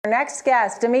next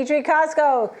guest, Dmitry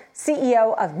Kozko,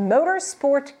 CEO of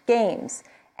Motorsport Games.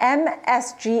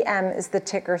 MSGM is the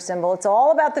ticker symbol. It's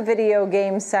all about the video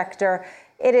game sector.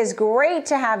 It is great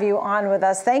to have you on with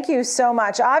us. Thank you so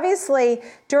much. Obviously,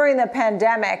 during the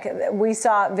pandemic, we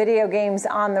saw video games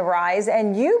on the rise,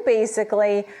 and you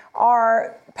basically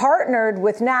are partnered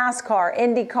with NASCAR,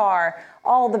 IndyCar,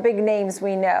 all the big names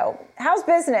we know. How's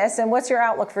business, and what's your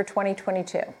outlook for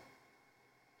 2022?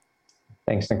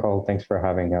 Thanks, Nicole. Thanks for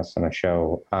having us on a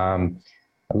show.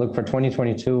 Look, for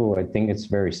 2022, I think it's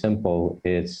very simple.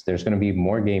 There's going to be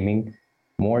more gaming,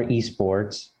 more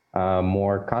esports,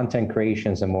 more content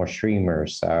creations, and more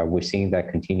streamers. We're seeing that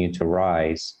continue to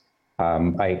rise.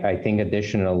 I think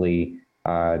additionally,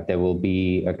 there will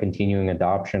be a continuing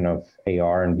adoption of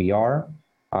AR and VR.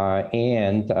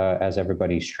 As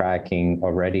everybody's tracking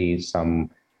already some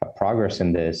progress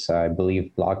in this, I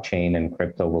believe blockchain and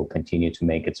crypto will continue to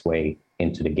make its way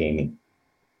into the gaming.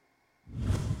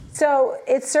 So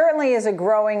it certainly is a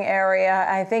growing area.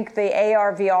 I think the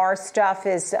AR, VR stuff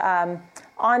is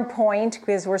on point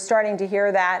because we're starting to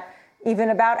hear that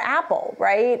even about Apple,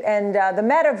 right? And the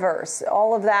metaverse,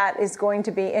 all of that is going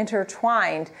to be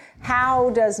intertwined.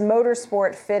 How does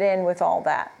motorsport fit in with all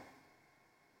that?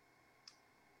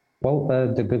 Well,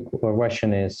 the good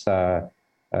question is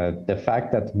the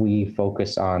fact that we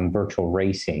focus on virtual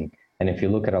racing. And if you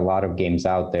look at a lot of games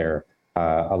out there,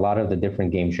 a lot of the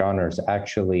different game genres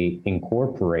actually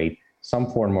incorporate some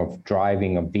form of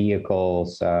driving of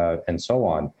vehicles and so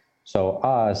on. So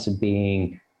us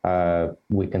being,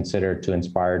 we consider to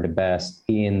inspire the best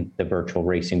in the virtual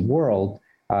racing world,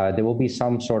 there will be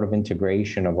some sort of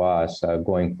integration of us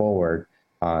going forward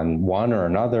on one or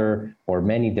another or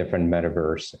many different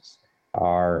metaverses.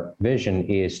 Our vision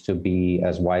is to be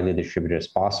as widely distributed as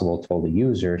possible to all the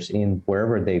users in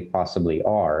wherever they possibly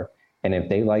are. And if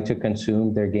they like to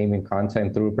consume their gaming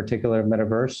content through a particular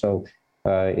metaverse, so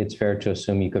it's fair to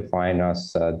assume you could find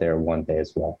us there one day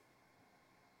as well.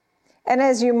 And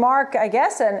as you mark, I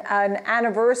guess, an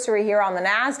anniversary here on the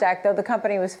NASDAQ, though the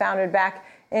company was founded back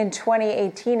in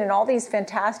 2018, and all these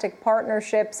fantastic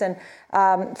partnerships. And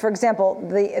for example,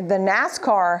 the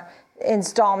NASCAR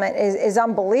installment is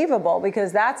unbelievable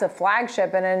because that's a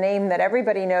flagship and a name that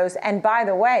everybody knows. And by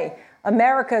the way,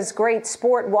 America's great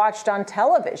sport watched on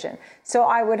television. So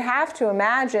I would have to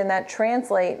imagine that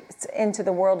translates into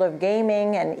the world of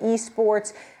gaming and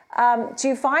esports. Do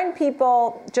you find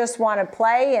people just want to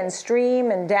play and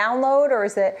stream and download, or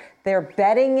is it there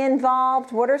betting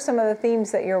involved? What are some of the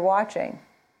themes that you're watching?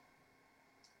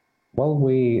 Well,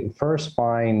 we first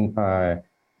find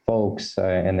folks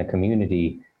in the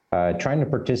community trying to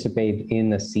participate in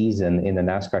the season, in the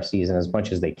NASCAR season, as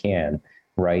much as they can,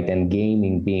 right? And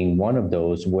gaming being one of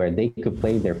those where they could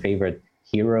play their favorite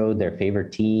hero, their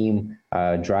favorite team,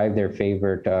 drive their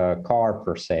favorite car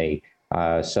per se.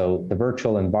 So the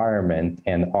virtual environment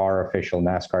and our official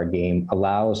NASCAR game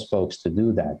allows folks to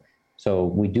do that. So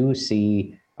we do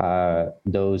see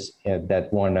those that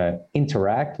want to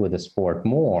interact with the sport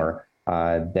more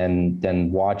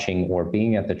than watching or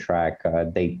being at the track.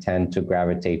 They tend to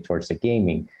gravitate towards the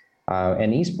gaming.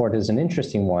 And esport is an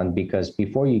interesting one because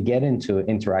before you get into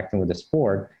interacting with the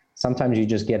sport, sometimes you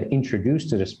just get introduced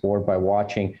to the sport by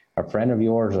watching a friend of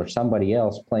yours or somebody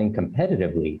else playing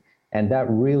competitively. And that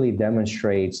really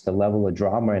demonstrates the level of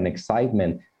drama and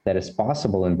excitement that is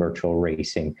possible in virtual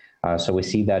racing. So we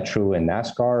see that true in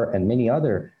NASCAR and many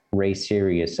other race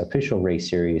series, official race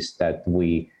series that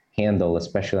we handle,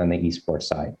 especially on the esports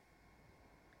side.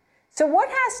 So what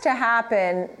has to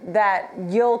happen that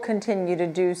you'll continue to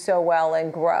do so well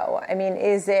and grow? I mean,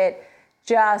 is it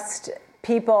just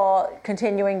people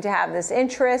continuing to have this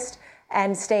interest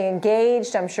and stay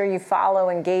engaged? I'm sure you follow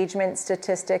engagement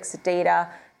statistics data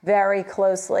very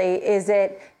closely. Is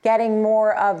it getting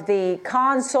more of the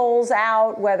consoles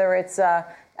out, whether it's, I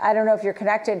don't know if you're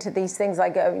connected to these things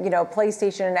like,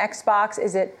 PlayStation and Xbox.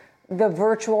 Is it the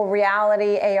virtual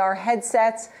reality AR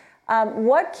headsets?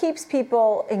 What keeps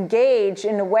people engaged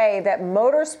in a way that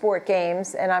motorsport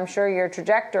games, and I'm sure your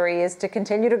trajectory is to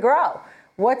continue to grow?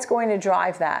 What's going to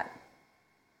drive that?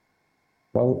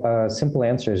 Well, simple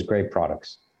answer is great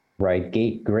products, right?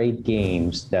 Great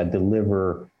games that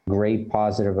deliver great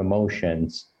positive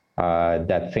emotions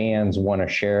that fans want to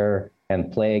share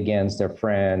and play against their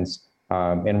friends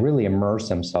and really immerse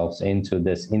themselves into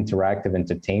this interactive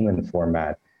entertainment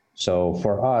format. So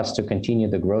for us to continue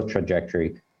the growth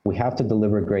trajectory, we have to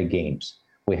deliver great games.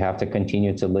 We have to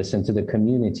continue to listen to the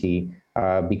community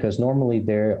because normally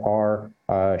they are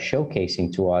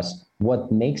showcasing to us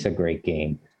what makes a great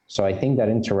game. So I think that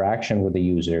interaction with the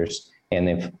users, and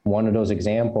if one of those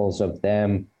examples of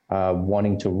them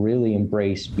wanting to really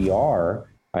embrace VR,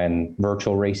 and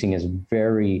virtual racing is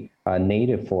very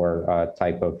native for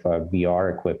type of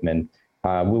VR equipment,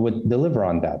 we would deliver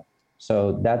on that.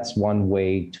 So that's one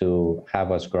way to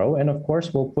have us grow. And of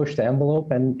course, we'll push the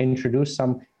envelope and introduce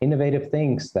some innovative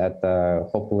things that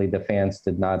hopefully the fans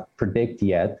did not predict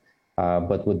yet,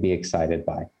 but would be excited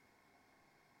by.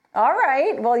 All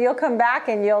right. Well, you'll come back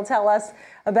and you'll tell us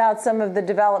about some of the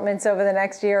developments over the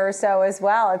next year or so as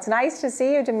well. It's nice to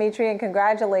see you, Dmitry, and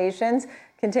congratulations,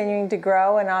 continuing to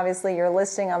grow. And obviously, you're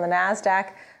listing on the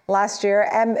NASDAQ last year.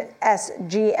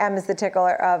 MSGM is the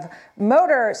ticker of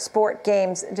Motor Sport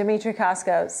Games. Dmitry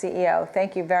Kosko, CEO,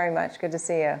 thank you very much. Good to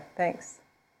see you. Thanks.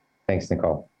 Thanks,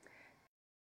 Nicole.